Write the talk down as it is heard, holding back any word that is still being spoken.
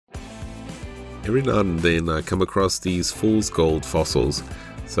Every now and then I come across these fool's gold fossils,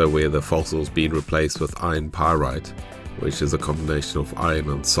 so where the fossil's been replaced with iron pyrite, which is a combination of iron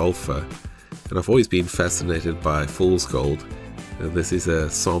and sulfur. And I've always been fascinated by fool's gold, and this is a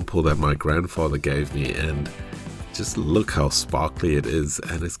sample that my grandfather gave me, and just look how sparkly it is,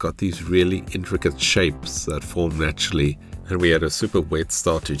 and it's got these really intricate shapes that form naturally. And we had a super wet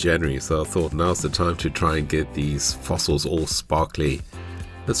start to January, so I thought now's the time to try and get these fossils all sparkly.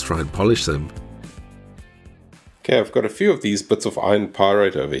 Let's try and polish them. Okay, I've got a few of these bits of iron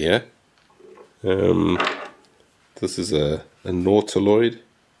pyrite over here. This is a nautiloid.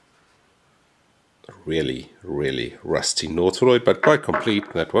 A really rusty nautiloid, but quite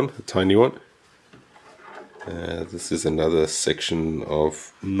complete, that one, a tiny one. This is another section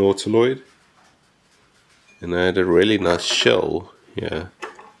of nautiloid. And I had a really nice shell here.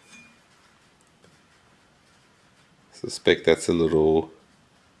 Suspect that's a little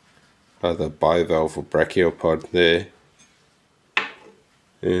either bivalve or brachiopod there.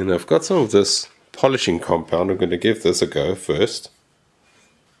 And I've got some of this polishing compound. I'm going to give this a go first.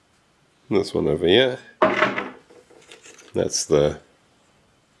 This one over here. That's the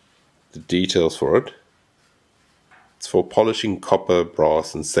details for it. It's for polishing copper,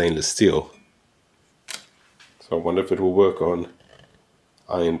 brass and stainless steel. So I wonder if it will work on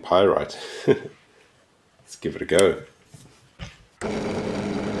iron pyrite. Let's give it a go.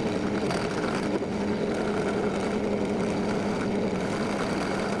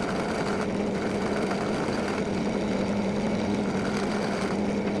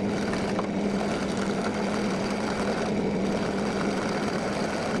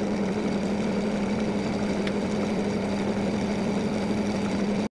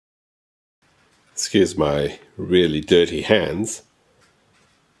 Excuse my really dirty hands,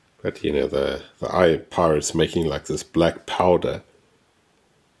 but you know, the iron pyrite's making like this black powder.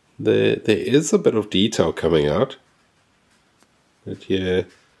 There is a bit of detail coming out, but yeah,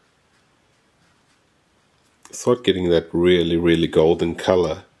 start getting that really golden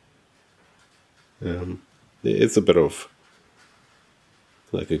color. There is a bit of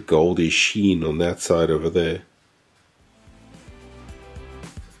like a goldy sheen on that side over there.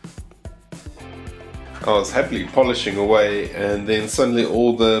 I was happily polishing away, and then suddenly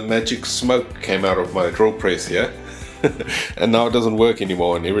all the magic smoke came out of my drill press here. And now it doesn't work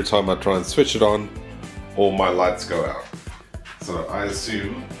anymore, and every time I try and switch it on, all my lights go out. So I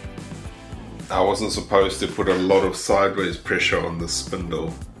assume I wasn't supposed to put a lot of sideways pressure on the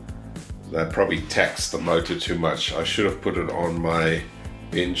spindle. That probably taxed the motor too much. I should have put it on my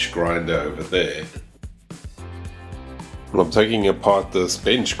bench grinder over there. Well, I'm taking apart this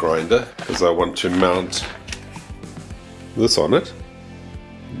bench grinder because I want to mount this on it,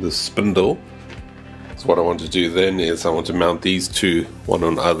 the spindle. So what I want to do then is I want to mount these two, one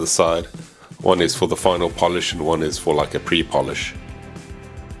on either side. One is for the final polish and one is for like a pre-polish.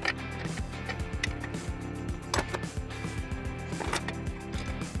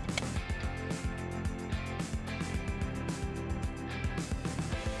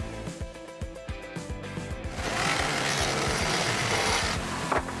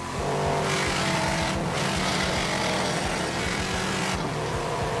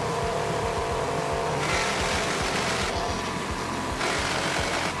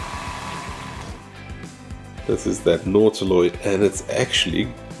 This is that nautiloid, and it's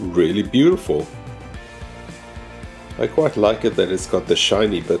actually really beautiful. I quite like it that it's got the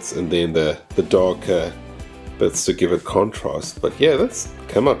shiny bits and then the darker bits to give it contrast. But yeah, that's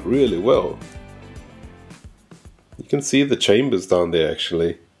come out really well. You can see the chambers down there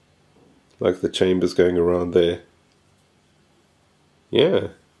actually. Like the chambers going around there. Yeah,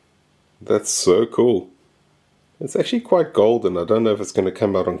 that's so cool. It's actually quite golden. I don't know if it's going to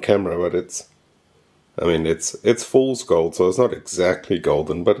come out on camera, but it's fool's gold, so it's not exactly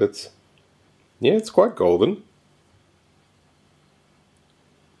golden, but it's quite golden.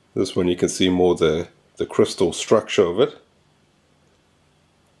 This one you can see more the crystal structure of it.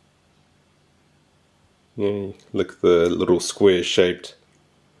 Yeah, look at the little square shaped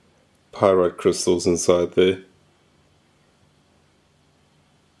pyrite crystals inside there.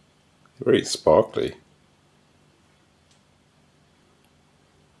 Very sparkly.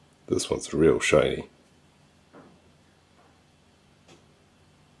 This one's real shiny.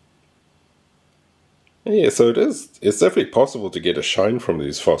 Yeah, so it's definitely possible to get a shine from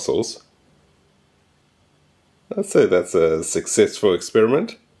these fossils. I'd say that's a successful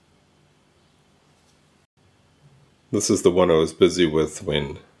experiment. This is the one I was busy with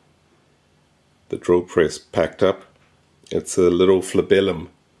when the drill press packed up. It's a little flabellum,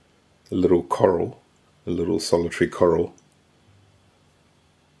 a little coral, a little solitary coral.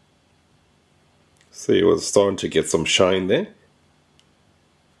 See, it was starting to get some shine there.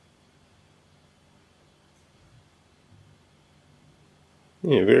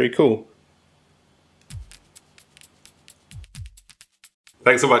 Yeah, very cool.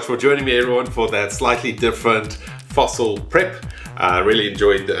 Thanks so much for joining me, everyone, for that slightly different fossil prep. I really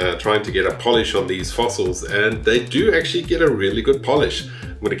enjoyed trying to get a polish on these fossils, and they do actually get a really good polish.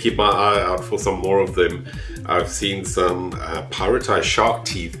 I'm going to keep my eye out for some more of them. I've seen some pyritized shark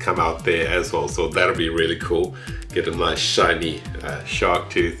teeth come out there as well, so that'll be really cool. Get a nice shiny shark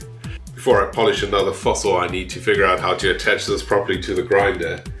tooth. Before I polish another fossil, I need to figure out how to attach this properly to the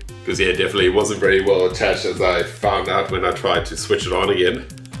grinder. Because yeah, definitely wasn't very well attached, as I found out when I tried to switch it on again.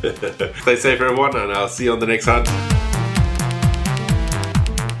 Stay safe, everyone, and I'll see you on the next hunt.